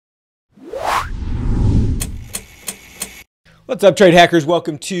What's up, trade hackers?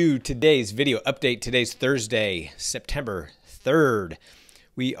 Welcome to today's video update. Today's Thursday, September 3rd.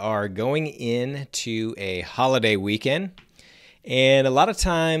 We are going into a holiday weekend, and a lot of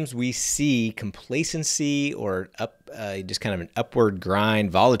times we see complacency or just kind of an upward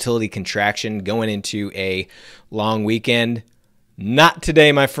grind, volatility contraction going into a long weekend. Not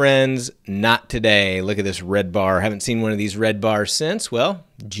today, my friends. Not today. Look at this red bar. Haven't seen one of these red bars since, well,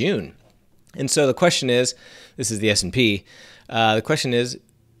 June. And so the question is, this is the S&P. The question is,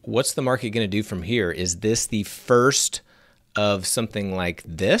 what's the market going to do from here? Is this the first of something like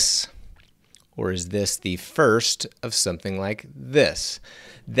this? Or is this the first of something like this?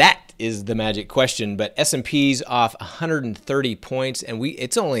 That is the magic question. But S&P's off 130 points, and we've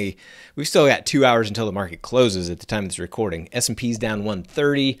still got 2 hours until the market closes at the time of this recording. S&P's down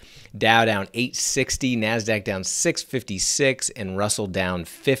 130, Dow down 860, NASDAQ down 656, and Russell down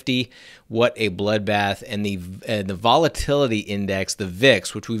 50. What a bloodbath! And the volatility index, the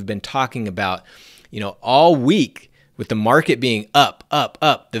VIX, which we've been talking about, all week. With the market being up,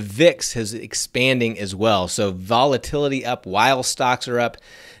 the VIX is expanding as well. So volatility up while stocks are up.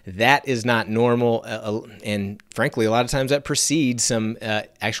 That is not normal. And frankly, a lot of times that precedes some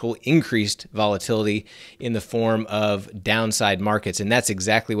actual increased volatility in the form of downside markets. And that's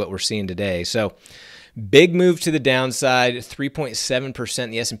exactly what we're seeing today. So big move to the downside, 3.7% in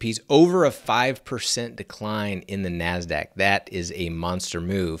the S&P's, over a 5% decline in the NASDAQ. That is a monster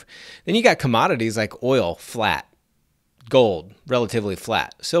move. Then you got commodities like oil, flat. Gold, relatively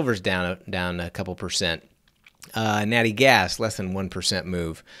flat. Silver's down a couple percent. Natty gas, less than 1%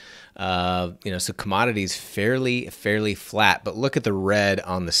 move. So commodities fairly flat. But look at the red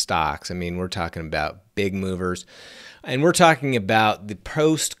on the stocks. I mean, we're talking about big movers. And we're talking about the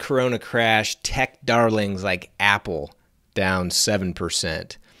post-corona crash tech darlings like Apple down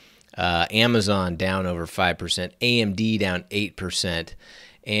 7%. Amazon down over 5%. AMD down 8%.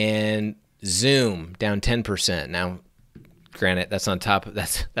 And Zoom down 10%. Now, granted, that's on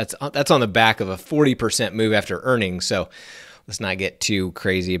the back of a 40% move after earnings. So let's not get too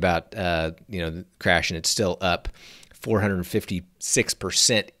crazy about the crash, and it's still up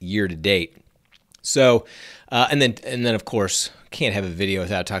 456% year to date. So and then of course can't have a video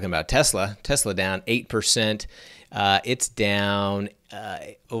without talking about Tesla. Tesla down 8%. It's down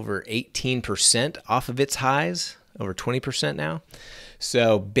over 18% off of its highs, over 20% now.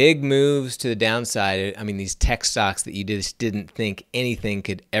 So big moves to the downside. I mean, these tech stocks that you just didn't think anything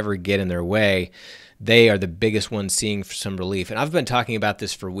could ever get in their way, they are the biggest ones seeing some relief. And I've been talking about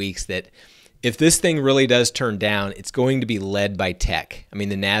this for weeks, that if this thing really does turn down, it's going to be led by tech. I mean,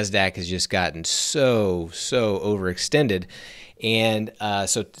 the NASDAQ has just gotten so overextended, and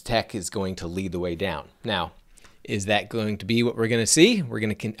so tech is going to lead the way down. Now, is that going to be what we're going to see? Are we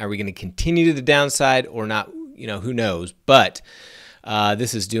going to continue to the downside or not? Who knows? But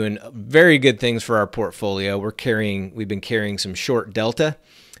this is doing very good things for our portfolio. We've been carrying some short delta,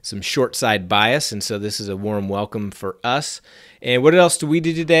 some short side bias, and so this is a warm welcome for us. And what else do we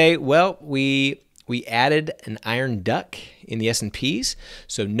do today? Well, we added an iron duck in the S&Ps,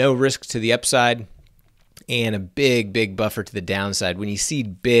 so no risk to the upside, and a big buffer to the downside. When you see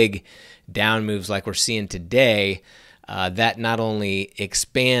big down moves like we're seeing today, that not only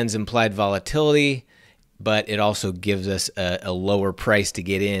expands implied volatility, but it also gives us a lower price to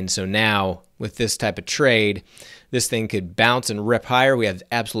get in. So now with this type of trade, this thing could bounce and rip higher. We have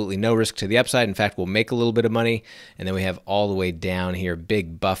absolutely no risk to the upside. In fact, we'll make a little bit of money, and then we have all the way down here,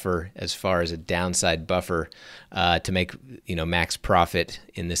 big buffer as far as a downside buffer to make max profit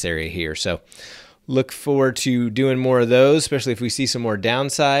in this area here. So look forward to doing more of those, especially if we see some more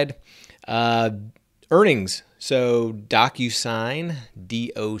downside. Earnings. So DOCU,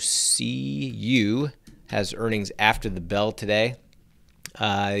 DOCU, has earnings after the bell today.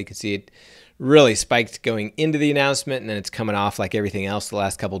 You can see it really spiked going into the announcement, and then it's coming off like everything else the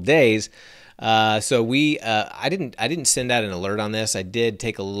last couple days. So I didn't send out an alert on this. I did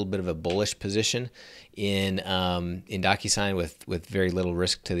take a little bit of a bullish position in DocuSign with very little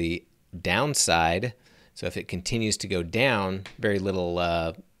risk to the downside. So if it continues to go down, very little,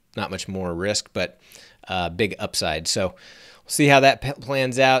 not much more risk, but big upside. So we'll see how that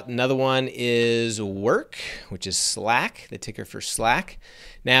plans out. Another one is Work, which is Slack, the ticker for Slack.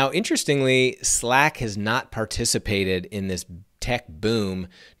 Now, interestingly, Slack has not participated in this tech boom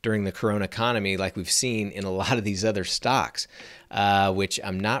during the corona economy like we've seen in a lot of these other stocks, which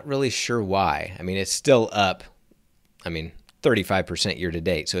I'm not really sure why. I mean, it's still up, 35% year to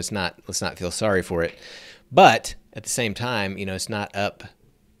date. So let's not feel sorry for it. But at the same time, it's not up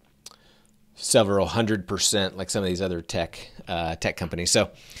several 100% like some of these other tech companies. So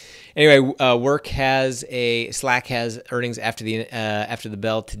Anyway, Slack has earnings after the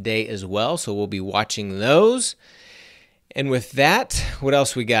bell today as well, so we'll be watching those. And with that, what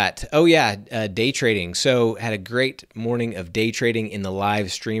else we got? Oh yeah, day trading. So had a great morning of day trading in the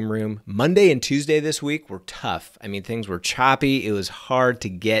live stream room. Monday and Tuesday this week were tough. I mean, things were choppy. It was hard to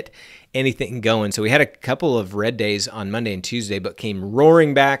get anything going. So we had a couple of red days on Monday and Tuesday, but came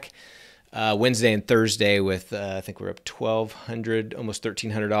roaring back Wednesday and Thursday with I think we're up $1,200, almost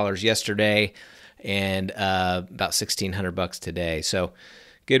 $1,300 yesterday, and about $1,600 today. So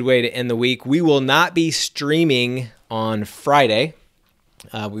good way to end the week. We will not be streaming on Friday.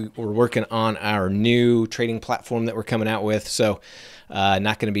 We're working on our new trading platform that we're coming out with, so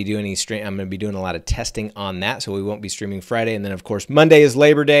not going to be doing any stream. I'm going to be doing a lot of testing on that, so we won't be streaming Friday. And then, of course, Monday is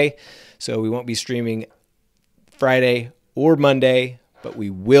Labor Day, so we won't be streaming Friday or Monday, but we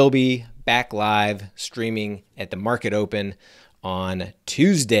will be back live streaming at the market open on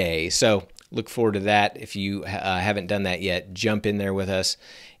Tuesday. So look forward to that. If you haven't done that yet, jump in there with us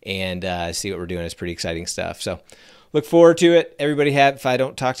and see what we're doing. It's pretty exciting stuff. So look forward to it. Everybody if I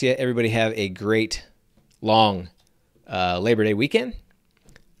don't talk to you, everybody have a great long Labor Day weekend.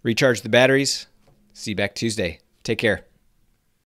 Recharge the batteries. See you back Tuesday. Take care.